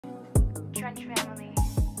Trench family.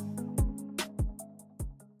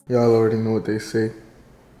 Y'all already know what they say.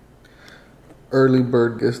 Early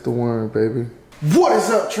bird gets the worm, baby. What is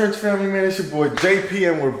up, Trench family, man? It's your boy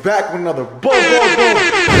JP, and we're back with another What is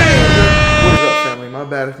up, family? My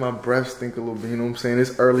bad if my breath stink a little bit, you know what I'm saying?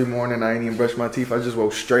 It's early morning, I ain't even brushed my teeth. I just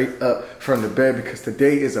woke straight up from the bed because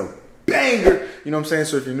today is a banger, you know what I'm saying?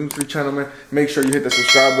 So if you're new to the channel, man, make sure you hit the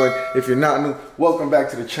subscribe button. If you're not new, welcome back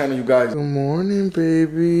to the channel, you guys. Good morning,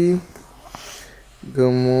 baby.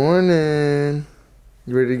 Good morning.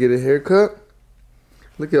 You ready to get a haircut?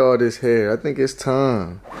 Look at all this hair. I think it's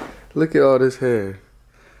time. Look at all this hair.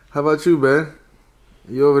 How about you, Ben?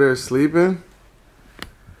 You over there sleeping?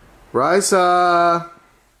 Raisa!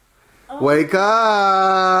 Oh. Wake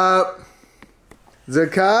up!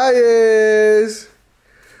 Zakyius!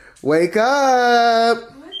 Wake up!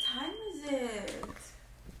 What time is it?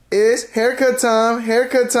 It's haircut time,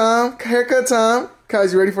 haircut time, haircut time.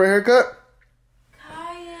 Kai's, you ready for a haircut?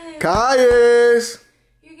 Zakyius!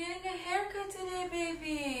 You're getting a haircut today,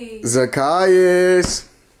 baby. Zakyius!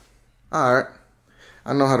 Alright.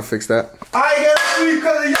 I know how to fix that. I ain't gotta sleep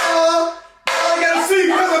because of y'all! Y'all ain't gotta sleep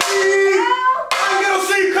because of me! I ain't gotta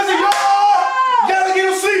sleep because of y'all! Y'all ain't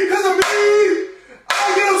gotta sleep because of me! I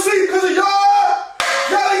ain't gotta sleep because of y'all!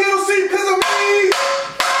 Y'all ain't gotta sleep because of me!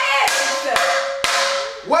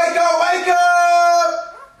 Wake up, wake up!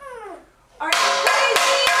 Are you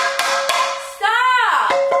crazy?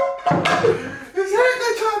 Stop! It's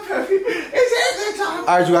haircut time, Peppy. It's haircut time.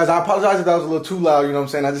 Alright, you guys, I apologize if that was a little too loud, you know what I'm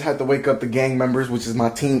saying? I just had to wake up the gang members, which is my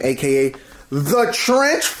team, aka the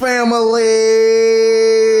Trench family.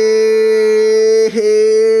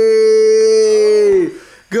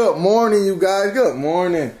 Good morning, you guys. Good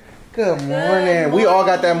morning. Good morning. We all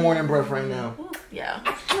got that morning breath right now. Yeah.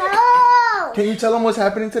 No! Can you tell them what's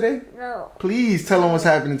happening today? No. Please tell them what's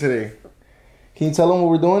happening today. Can you tell them what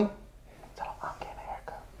we're doing? Tell them I'm getting a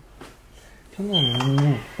haircut. Come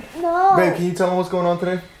on. No. Babe, can you tell them what's going on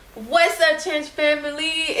today? What's up, Trench family?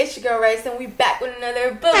 It's your girl, Rice, and we back with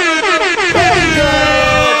another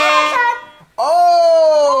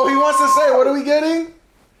Oh, he wants to say, what are we getting?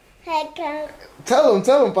 Haircut. Tell him,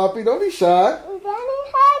 Papi. Don't be shy.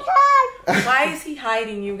 Why is he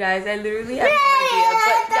hiding, you guys? I literally have no idea.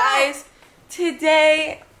 But guys,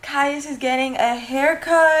 today Zakyius is getting a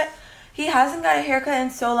haircut. He hasn't got a haircut in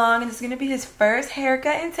so long, and it's gonna be his first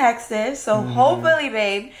haircut in Texas. So hopefully,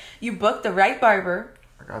 babe, you booked the right barber.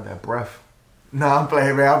 I got that breath. Nah, I'm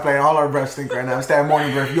playing, man. I'm playing. All our breaths stink right now. It's that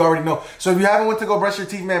morning breath. You already know. So if you haven't went to go brush your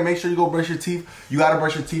teeth, man, make sure you go brush your teeth. You got to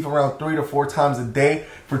brush your teeth around 3 to 4 times a day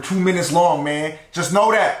for 2 minutes long, man. Just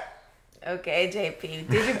know that. Okay, JP.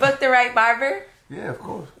 Did you book the right barber? Yeah, of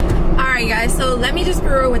course. Alright, guys. So let me just be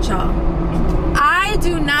real with y'all. I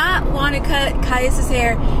do not want to cut Zakyius'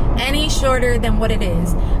 hair any shorter than what it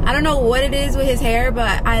is. I don't know what it is with his hair,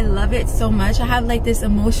 but I love it so much. I have like this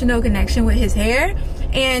emotional connection with his hair.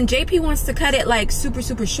 And JP wants to cut it like super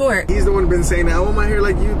short. He's the one been saying that. I want my hair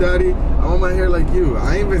like you, Daddy. I want my hair like you.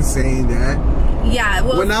 I ain't been saying that. Yeah,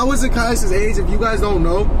 well, when I was Zakyius' age, if you guys don't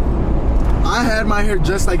know, I had my hair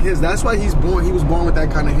just like his. That's why he's born. He was born with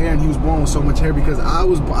that kind of hair, and he was born with so much hair because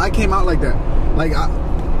I came out like that. Like I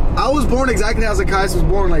was born exactly as Zakyius was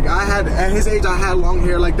born. Like at his age, I had long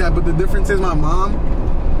hair like that. But the difference is my mom,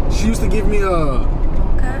 she used to give me a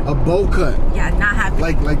bow cut. Yeah, not happy.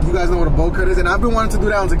 Like you guys know what a bow cut is, and I've been wanting to do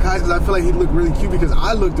that on Zakyius because I feel like he'd look really cute because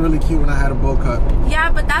I looked really cute when I had a bow cut.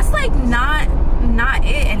 Yeah, but that's like not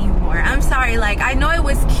it anymore. I'm sorry. Like I know it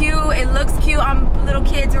was cute, it looks cute on little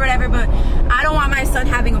kids or whatever, but I don't want my son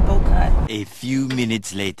having a bow cut. A few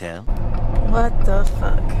minutes later. What the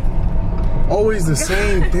fuck? Always the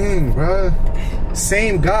same thing, bruh.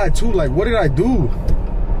 Same guy too. Like, what did I do?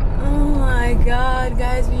 Oh my god,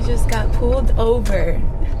 guys, we just got pulled over.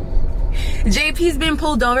 JP's been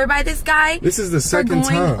pulled over by this guy. This is the second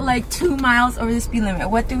for going time. like 2 miles over the speed limit.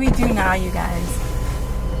 What do we do now, you guys?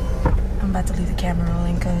 I'm about to leave the camera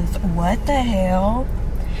rolling because what the hell?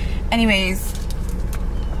 Anyways,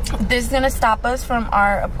 this is gonna stop us from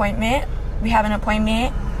our appointment. We have an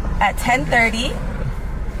appointment at 10:30.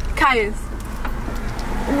 Zakyius,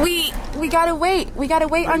 we gotta wait. We gotta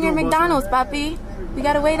wait on your McDonald's, papi. We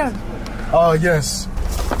gotta wait on. Oh, yes.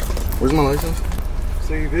 Where's my license?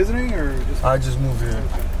 So you visiting or just? I just moved here.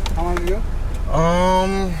 How long ago?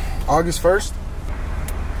 August 1st.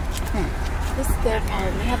 This is their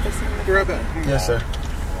phone. We have to send the. Be right back. Yes, sir.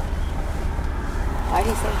 Why'd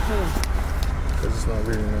he say Because it's not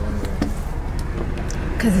reading no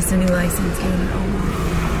one. Because it's a new license.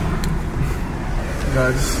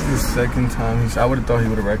 God, this is the second time. I would have thought he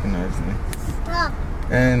would have recognized me.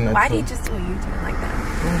 And why did he just do a U-turn like that?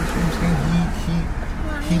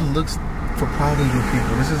 He looks for problems with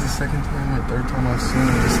people. This is the second time or third time I've seen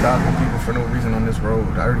him just stopping people for no reason on this road.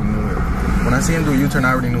 I already knew it. When I see him do a U-turn,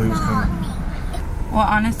 I already knew he was coming. Well,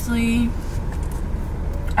 honestly,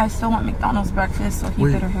 I still want McDonald's breakfast, so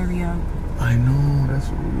he better hurry up. I know, that's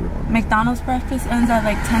weird. McDonald's breakfast ends at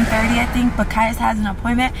like 10:30, I think, but Caius has an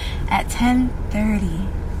appointment at 10:30.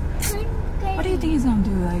 What do you think he's gonna do?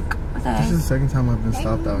 Like, what the heck? This is the second time I've been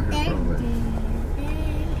stopped out here, bro.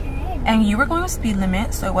 And you were going with speed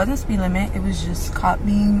limit, so it wasn't speed limit. It was just caught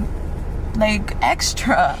being like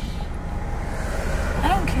extra. I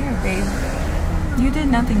don't care, babe. You did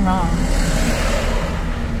nothing wrong.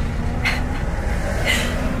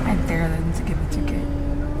 I dare them to give a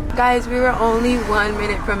ticket. Guys, we were only 1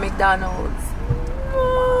 minute from McDonald's.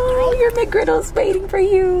 Oh, your McGriddle's waiting for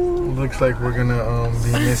you. Looks like we're gonna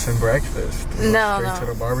be missing breakfast. No, straight to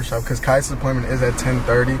the barbershop because Kai's appointment is at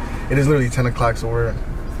 10:30. It is literally 10 o'clock, so we're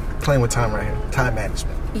playing with time right here. Time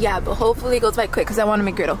management. Yeah, but hopefully it goes by quick because I want a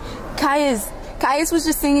McGriddle. Caius was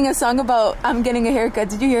just singing a song about I'm getting a haircut.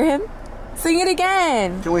 Did you hear him? Sing it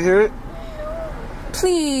again. Can we hear it?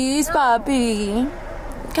 Please, Bobby.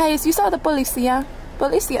 Caius, you saw the policia?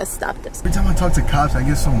 Policia stopped us. Every time I talk to cops, I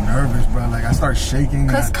get so nervous, bro. Like, I start shaking.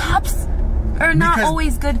 Because cops are not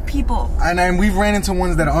always good people. And we've ran into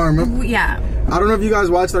ones that aren't. Yeah. I don't know if you guys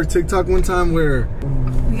watched our TikTok one time where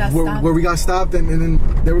we got stopped and then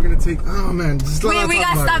they were going to take, oh man. Just we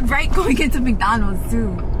got stopped right going into McDonald's too.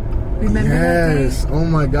 Remember that day? Yes. Oh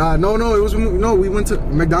my God. No, we went to,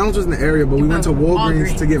 McDonald's was in the area, but we went to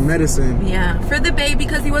Walgreens to get medicine. Yeah. For the babe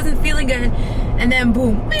because he wasn't feeling good. And then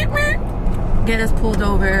boom. Get us pulled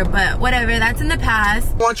over, but whatever, that's in the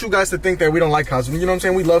past. I want you guys to think that we don't like cops. You know what I'm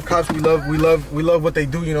saying? We love cops. We love what they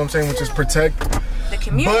do, you know what I'm saying, which is protect the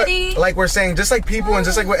community. But like we're saying, just like people and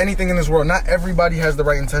just like with anything in this world, not everybody has the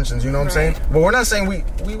right intentions, you know what I'm saying? But we're not saying we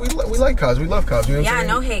like cops. We love cops, you know what I'm saying?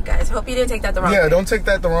 Yeah, no hate, guys. Hope you didn't take that the wrong way. Yeah, don't take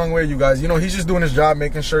that the wrong way, you guys. You know, he's just doing his job,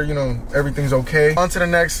 making sure, you know, everything's okay. On to the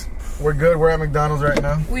next. We're good. We're at McDonald's right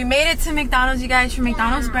now. We made it to McDonald's, you guys, for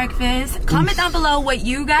McDonald's breakfast. Comment down below what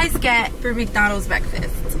you guys get for McDonald's breakfast.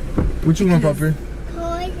 What you want, Puppy?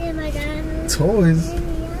 Toys in McDonald's. Toys?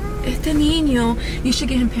 Este niño. You should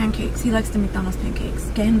get him pancakes. He likes the McDonald's pancakes.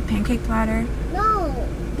 Get him a pancake platter. No.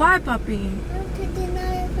 Why, Puppy?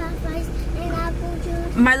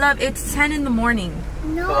 My love, it's 10 in the morning.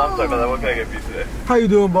 No. So I'm sorry about that. What can I get for you today? How you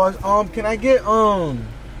doing, boss?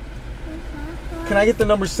 Can I get the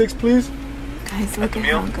number 6, please? Guys, look at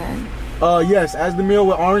how good. Yes, as the meal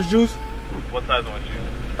with orange juice. What size orange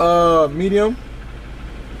juice? Medium.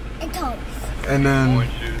 And toys. And then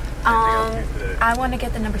Orange juice. I want to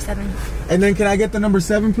get the number 7. And then can I get the number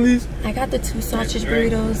 7, please? I got the 2 sausage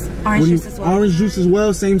burritos. Orange juice as well. Orange juice as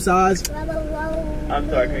well, same size. I'm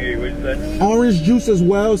sorry, can you get what you say? Orange juice as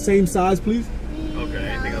well, same size, please. Okay,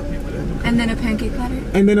 anything else you today? And then a pancake platter?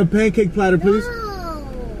 And then a pancake platter, please.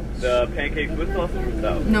 The pancakes with sauce or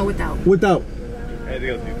without? No, without. Without. Anything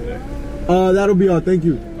else you today? That'll be all. Thank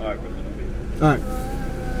you. Alright, Alright.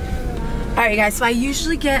 Alright, guys, so I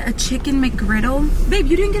usually get a chicken McGriddle. Babe,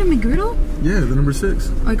 you didn't get a McGriddle? Yeah, the number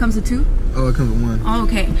 6. Oh, it comes with 2? Oh, it comes with 1. Oh,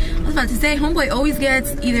 okay. I was about to say, homeboy always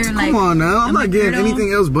gets either like... Come on now, I'm not getting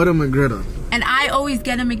anything else but a McGriddle. And I always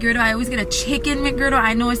get a McGriddle. I always get a chicken McGriddle.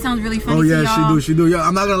 I know it sounds really funny. Oh yeah, to y'all. she do. Yeah,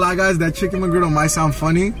 I'm not gonna lie, guys. That chicken McGriddle might sound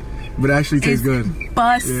funny, but it actually tastes good.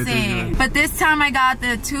 Bussin'. Yeah, good. But this time I got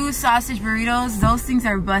the 2 sausage burritos. Those things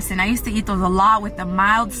are bussin'. I used to eat those a lot with the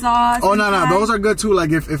mild sauce. Oh no, those are good too.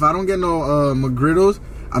 Like if I don't get no McGriddles,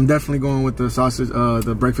 I'm definitely going with the sausage,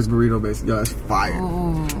 the breakfast burrito base. Yeah, it's fire.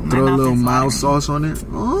 Ooh, throw a little mild sauce on it.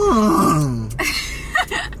 Oh.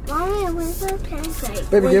 Mommy, where's the pancake?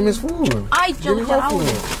 Baby, give me his food. I jumped out.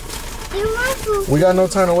 We got no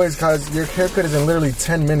time to waste, guys. Your haircut is in literally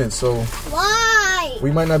 10 minutes, so Why?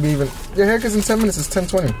 we might not be even. Your haircut's in 10 minutes. It's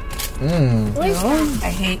 10:20. I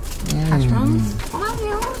hate hash browns.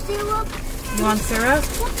 Mommy, I want syrup. You want syrup?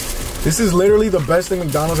 This is literally the best thing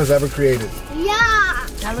McDonald's has ever created.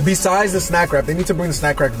 Yeah. Besides the snack wrap, they need to bring the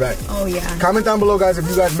snack wrap back. Oh yeah. Comment down below, guys, if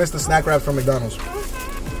you guys missed the snack wrap from McDonald's.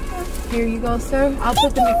 Here you go, sir. I'll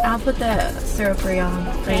put the syrup for y'all.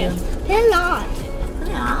 A lot.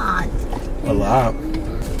 A lot.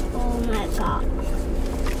 Oh my God.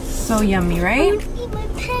 So yummy, right? Eat my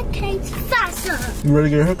pancakes faster. You ready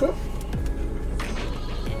to get a haircut?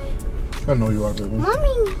 I know you are, baby.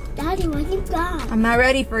 Mommy, Daddy, what you got? I'm not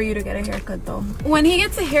ready for you to get a haircut though. When he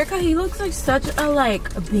gets a haircut, he looks like such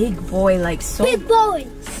a big boy, like so Big boy.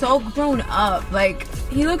 so grown up. Like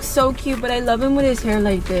he looks so cute, but I love him with his hair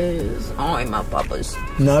like this. Oh, my papa's.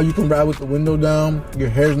 Now you can ride with the window down. Your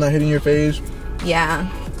hair's not hitting your face. Yeah.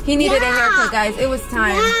 He needed a haircut, guys. It was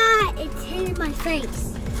time. Yeah, it's hitting my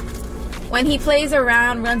face. when he plays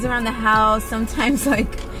around, runs around the house, sometimes like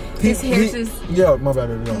his hair's just... Yeah, my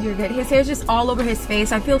bad, baby. You're good. His hair's just all over his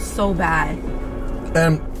face. I feel so bad.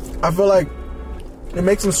 And I feel like it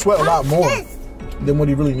makes him sweat a lot more than what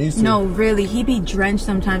he really needs to. No, really. He be drenched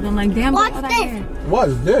sometimes. I'm like, damn, what's all that this? hair. What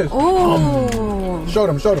is this? Oh. Show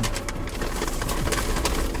them, show them.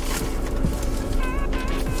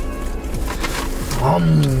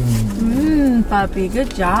 Puppy,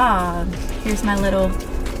 good job. Here's my little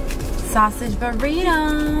sausage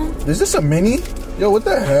burrito. Is this a mini? Yo, what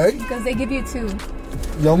the heck? Because they give you 2.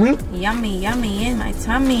 Yummy? Yummy, yummy in my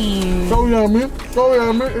tummy. So yummy. So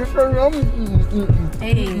yummy. It's so yummy.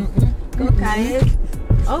 Hey, go guys.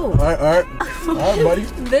 Oh. Alright, alright. Alright, buddy.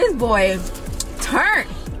 This boy turned.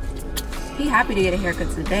 He happy to get a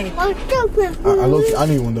haircut today. I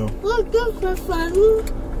need one though.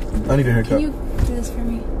 I need a haircut. Can you do this for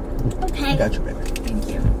me? Okay. Got you, baby. Thank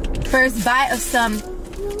you. First bite of some.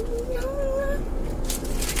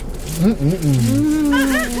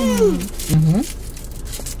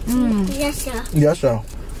 Yes, sir. Yes, sir.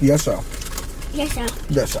 Yes, sir. Yes, sir.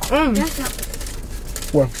 Yes, sir. Yes, sir.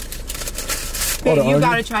 What? Babe, you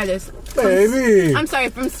gotta try this. Baby. I'm sorry,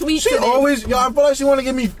 from sweet She to this. always, yo, I feel like she want to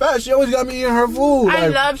get me fat. She always got me eating her food. I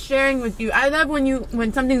like, love sharing with you. I love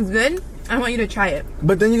when something's good, I want you to try it.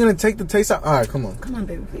 But then you're going to take the taste out. All right, come on. Come on,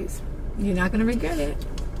 baby, please. You're not gonna regret it.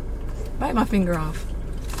 Bite my finger off.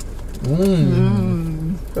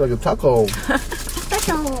 Feel like a taco. I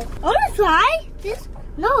want to try this.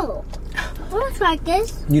 No. I want to try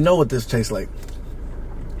this. You know what this tastes like.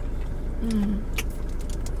 Yummy.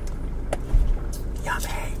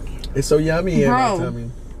 It's so yummy in my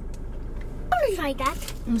tummy. I want to try that.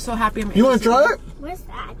 I'm so happy. You want to try it? What's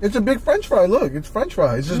that? It's a big French fry. Look, it's French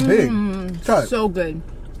fry. It's just big. Try it. So good.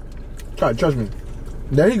 Try it. Trust me.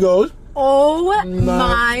 There he goes. Oh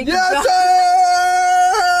my yes, god.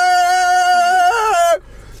 Sir!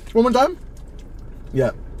 One more time.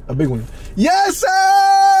 Yeah, a big one. Yes, sir!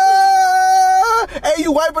 Hey,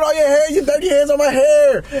 you wiping all your hair? You dirty hands on my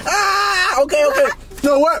hair. Ah, okay, okay. You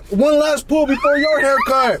know what? One last pull before your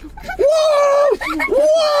haircut. Whoa!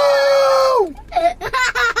 Whoa!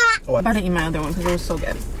 I'm about to eat my other one because it was so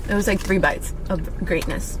good. It was like 3 bites of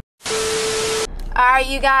greatness. Alright,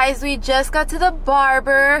 you guys, we just got to the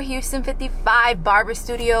barber, Houston 55 Barber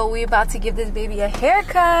Studio. We about to give this baby a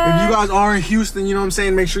haircut. If you guys are in Houston, you know what I'm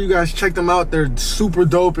saying, make sure you guys check them out. They're super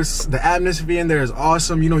dope. It's the atmosphere in there is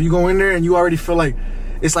awesome. You know, you go in there and you already feel like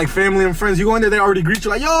it's like family and friends. You go in there, they already greet you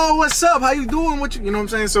like, yo, what's up? How you doing? You know what I'm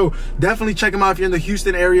saying? So definitely check them out if you're in the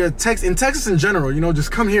Houston area. In Texas in general, you know,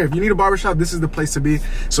 just come here. If you need a barbershop, this is the place to be.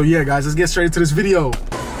 So yeah, guys, let's get straight into this video.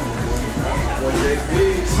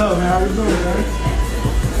 What's up, man? How you doing, man?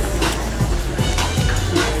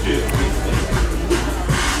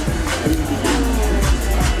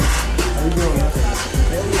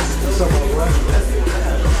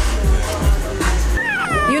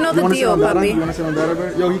 You know the deal, puppy. You wanna sit on that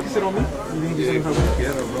over? Yo, you can sit on me. You think you can sit on me?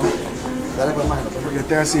 Quiero, bro. Dale pues, mano.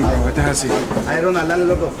 Este es así, bro. Este es así. Ahí, Ronald, dale,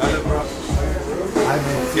 loco. Dale, bro. Ay,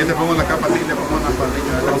 bro. Yo te pongo la capa a ti, te pongo una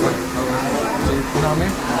palilla de ropa. You know what I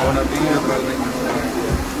mean? Una piña atrás de.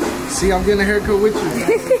 See, I'm getting a haircut with you.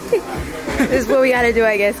 This is what we gotta do,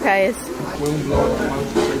 I guess, guys.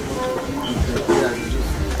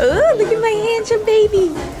 Oh, look at my handsome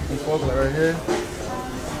baby. Right here.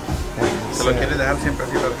 Se lo quieres dejar siempre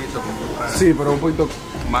así larguito. Sí, pero un poquito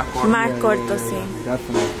Más corto. Más corto, sí.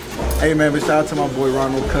 Definitely. Hey, man, but shout out to my boy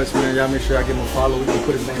Ronald Cuts, man. Y'all make sure I give him a follow. We can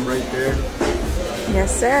put his name right there.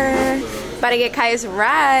 Yes, sir. About to get Caius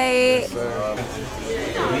right. Look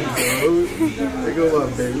at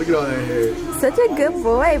what, baby. Look at all that hair. Such a good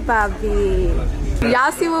boy, Bobby.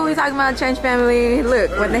 Y'all see what we talking about, Trench family?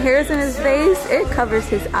 Look, when the hair's in his face, it covers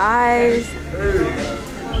his eyes.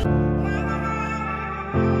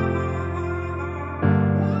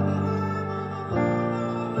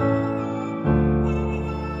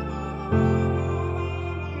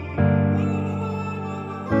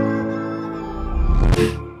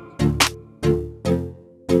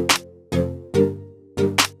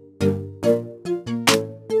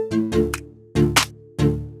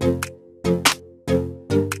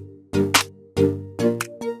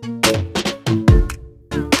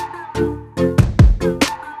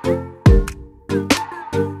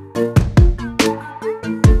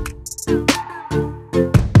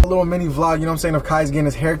 Mini vlog, you know what I'm saying, of Kai's getting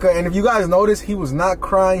his haircut. And if you guys notice, he was not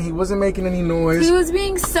crying, he wasn't making any noise. He was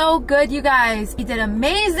being so good, you guys. He did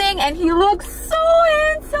amazing and he looks so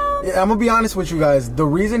handsome. Yeah, I'm gonna be honest with you guys. The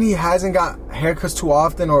reason he hasn't got haircuts too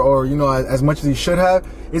often or you know, as much as he should have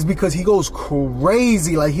is because he goes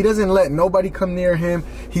crazy. Like, he doesn't let nobody come near him.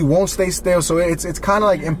 He won't stay still. So it's kind of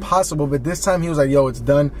like impossible. But this time he was like, yo, it's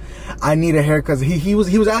done. I need a haircut. He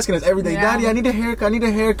was asking us every day, Daddy, I need a haircut. I need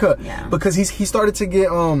a haircut. Yeah. Because he started to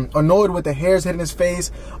get annoyed with the hairs hitting his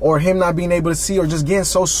face, or him not being able to see, or just getting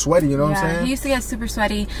so sweaty. You know what I'm saying? He used to get super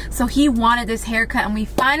sweaty. So he wanted this haircut, and we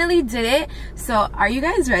finally did it. So are you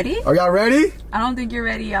guys ready? Are y'all ready? I don't think you're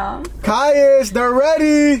ready, y'all. Zakyius, they're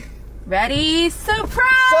ready. Ready? Surprise!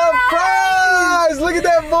 Surprise! Look at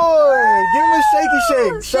that boy. Give him a shaky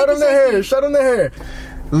shake. Show them the hair. Show them the hair.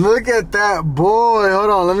 Look at that boy. Hold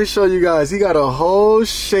on. Let me show you guys. He got a whole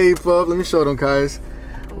shape up. Let me show them, guys.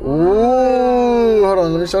 Ooh. Hold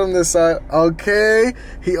on. Let me show them this side. Okay.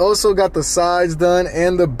 He also got the sides done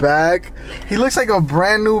and the back. He looks like a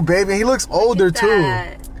brand new baby. He looks older,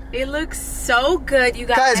 too. It looks so good, you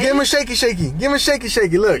guys. Guys, give him a shaky shaky. Give him a shaky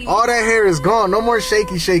shaky. Look, all that hair is gone. No more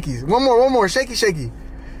shaky shakies. One more. Shaky shaky.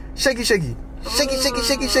 Shaky shaky. Shaky shaky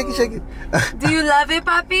shaky shaky shaky. Do you love it,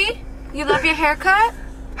 Papi? You love your haircut?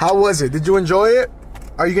 How was it? Did you enjoy it?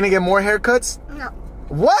 Are you gonna get more haircuts? No.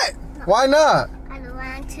 What? No. Why not? I don't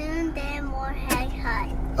want to get more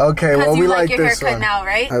haircut. Okay, well, we like your this haircut one. Now,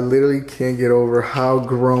 right? I literally can't get over how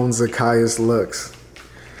grown Zakyius looks.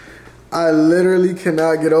 I literally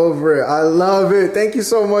cannot get over it. I love it. Thank you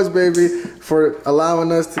so much, baby, for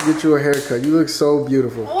allowing us to get you a haircut. You look so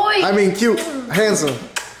beautiful. Oy. I mean, cute, handsome.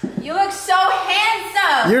 You look so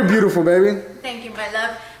handsome. You're beautiful, baby. Thank you, my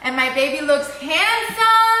love. And my baby looks handsome.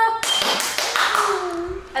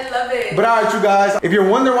 I love it. But all right, you guys, if you're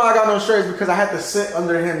wondering why I got no shirt, it's because I had to sit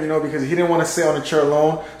under him, you know, because he didn't want to sit on the chair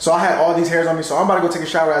alone. So I had all these hairs on me. So I'm about to go take a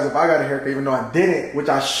shower as if I got a haircut, even though I didn't, which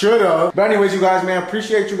I should have. But anyways, you guys, man,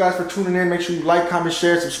 appreciate you guys for tuning in. Make sure you like, comment,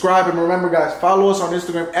 share, subscribe. And remember, guys, follow us on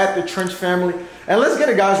Instagram at The Trench Family. And let's get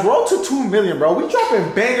it, guys. Roll to 2 million, bro. We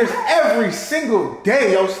dropping bangers every single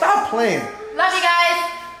day, yo. Stop playing. Love you guys.